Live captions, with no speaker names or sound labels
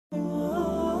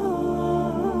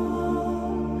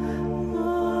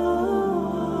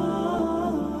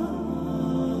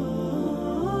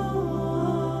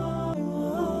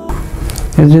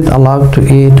Is it allowed to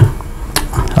eat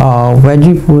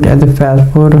veggie food at the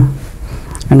fast food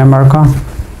in America?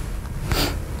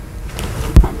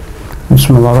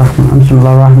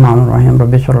 बिस्मिल्लाहिर्रहमानिर्रहीम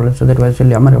rabbi इश्रह ली सदरी वयस्सिर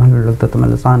ली अमरी वहलुल उक़दतम मिन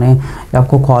लिसानी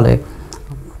यफ़क़हू क़ौली.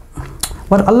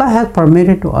 What Allah has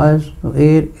permitted to us to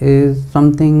eat is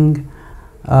something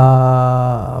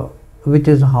which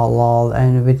is halal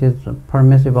and which is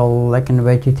permissible, like in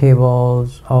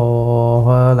vegetables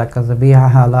or like a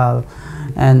zabiha halal.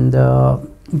 And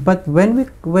but when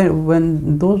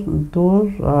those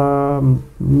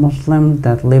Muslims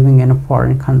that living in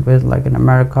foreign countries like in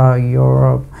America,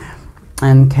 Europe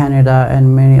and Canada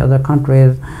and many other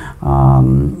countries,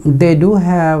 they do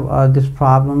have this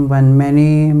problem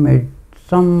when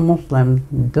some Muslims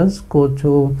does go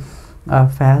to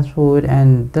fast food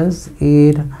and does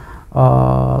eat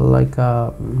like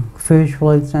fish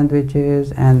fillet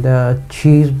sandwiches and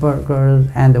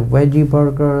cheeseburgers and veggie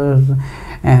burgers,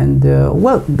 and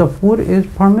well, the food is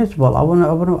permissible. I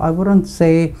wouldn't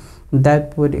say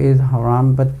that food is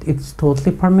haram, but it's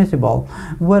totally permissible.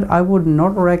 But I would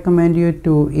not recommend you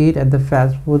to eat at the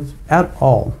fast foods at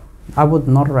all. I would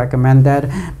not recommend that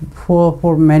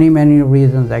for many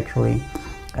reasons actually.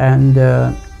 And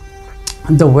the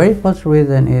very first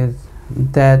reason is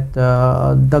that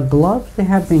the gloves they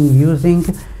have been using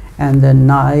and the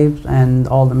knives and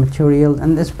all the materials,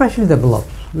 and especially the gloves.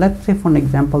 Let's say for an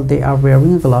example they are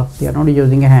wearing gloves, they are not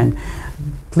using a hand.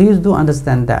 Please do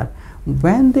understand that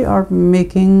when they are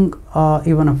making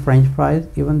even a french fries,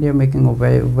 even they are making a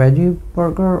veggie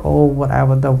burger or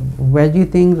whatever the veggie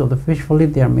things or the fish fillet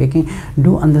they are making,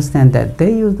 do understand that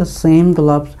they use the same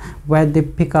gloves where they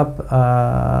pick up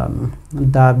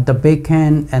the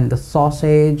bacon and the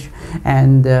sausage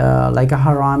and like a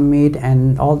haram meat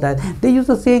and all that. They use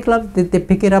the same gloves, they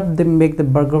pick it up, they make the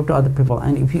burger to other people.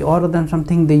 And if you order them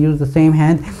something, they use the same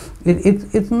hand.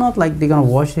 It's not like they're gonna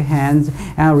wash their hands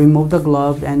and remove the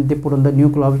gloves and they put on the new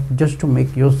gloves just to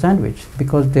make your sandwich,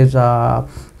 because there's a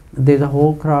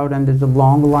whole crowd and there's a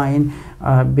long line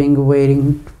being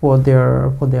waiting for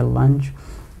their lunch.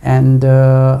 And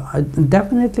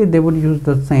definitely they would use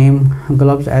the same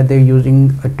gloves as they're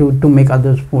using to make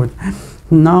others food.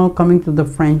 Now coming to the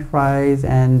french fries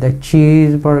and the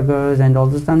cheeseburgers and all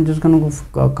this, I'm just gonna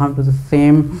come to the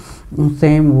same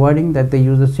wording, that they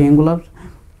use the same gloves,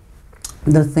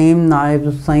 the same knives,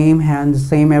 the same hands, the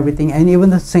same everything, and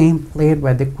even the same plate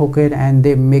where they cook it and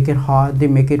they make it hot, they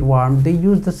make it warm, they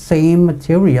use the same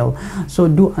material. So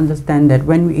do understand that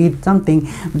when we eat something,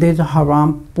 there's a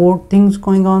haram pork things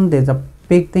going on, there's a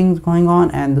pig things going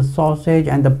on, and the sausage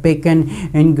and the bacon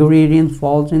ingredients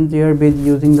falls in there with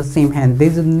using the same hand.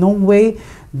 There's no way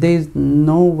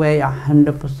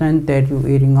 100% that you're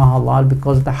eating a halal,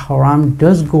 because the haram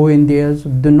does go in there. So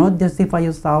do not justify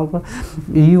yourself.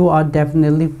 You are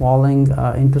definitely falling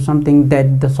into something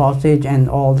that the sausage and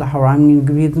all the haram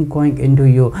ingredients going into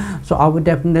you. So I would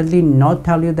definitely not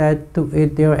tell you that to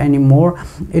eat there anymore.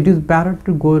 It is better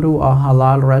to go to a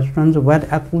halal restaurant where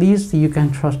at least you can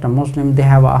trust a Muslim. They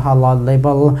have a halal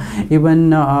label.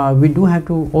 Even we do have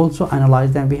to also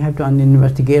analyze them, we have to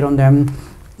investigate on them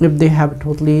if they have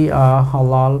totally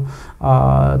halal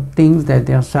things that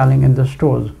they are selling in the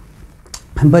stores.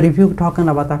 But if you're talking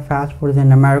about the fast foods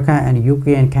in America and UK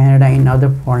and Canada, in other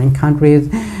foreign countries,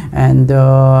 and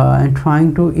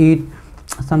trying to eat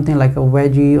something like a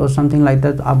veggie or something like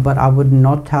that, but I would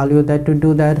not tell you that to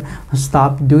do that.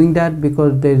 Stop doing that,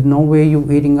 because there's no way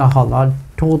you're eating a halal,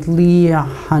 totally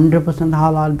 100%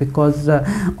 halal, because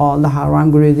all the haram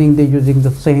ingredients, they're using the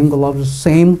same gloves,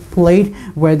 same plate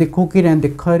where they cook it and they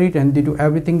cut it and they do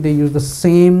everything. They use the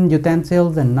same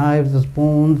utensils and knives, the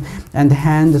spoons and the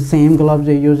hand, the same gloves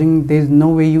they're using. There's no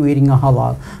way you're eating a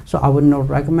halal. So I would not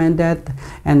recommend that,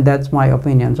 and that's my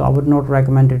opinion. So I would not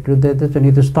recommend it to do that. So you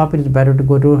need to stop it. It's better to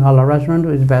go to a halal restaurant.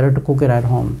 It's better to cook it at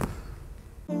home.